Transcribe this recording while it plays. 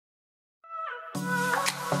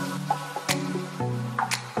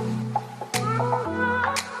Hey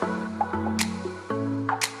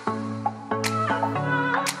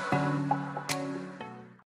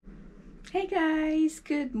guys,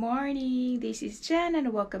 good morning. This is Jen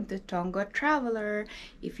and welcome to Tongo Traveler.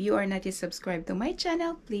 If you are not yet subscribed to my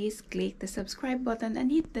channel, please click the subscribe button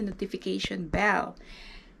and hit the notification bell.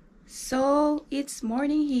 So it's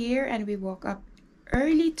morning here and we woke up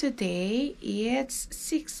early today. It's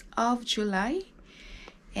 6th of July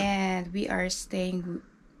and we are staying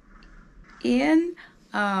in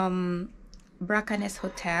Bracanes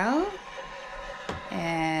Hotel.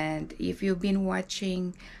 And if you've been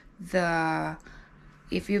watching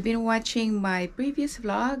my previous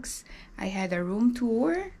vlogs, I had a room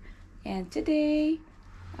tour, and today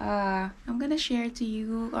I'm gonna share to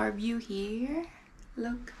you our view here.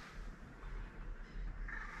 Look.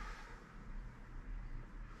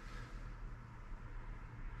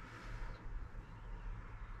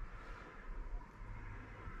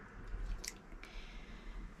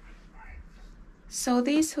 So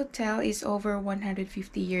this hotel is over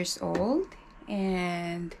 150 years old,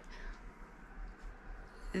 and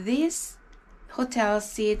this hotel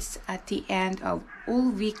sits at the end of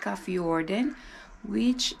Ulvikafjorden,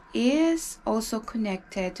 which is also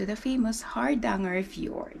connected to the famous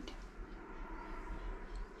Hardangerfjord.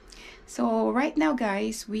 So right now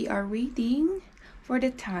guys, we are waiting for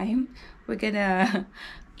the time. We're gonna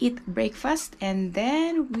eat breakfast and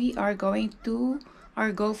then we are going to,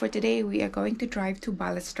 our goal for today, we are going to drive to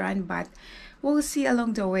Vestland, but we'll see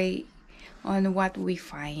along the way on what we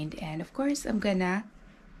find, and of course I'm gonna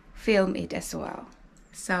film it as well.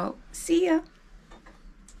 So see ya.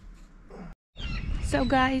 So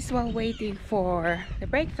guys, while waiting for the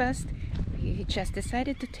breakfast, we just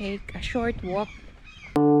decided to take a short walk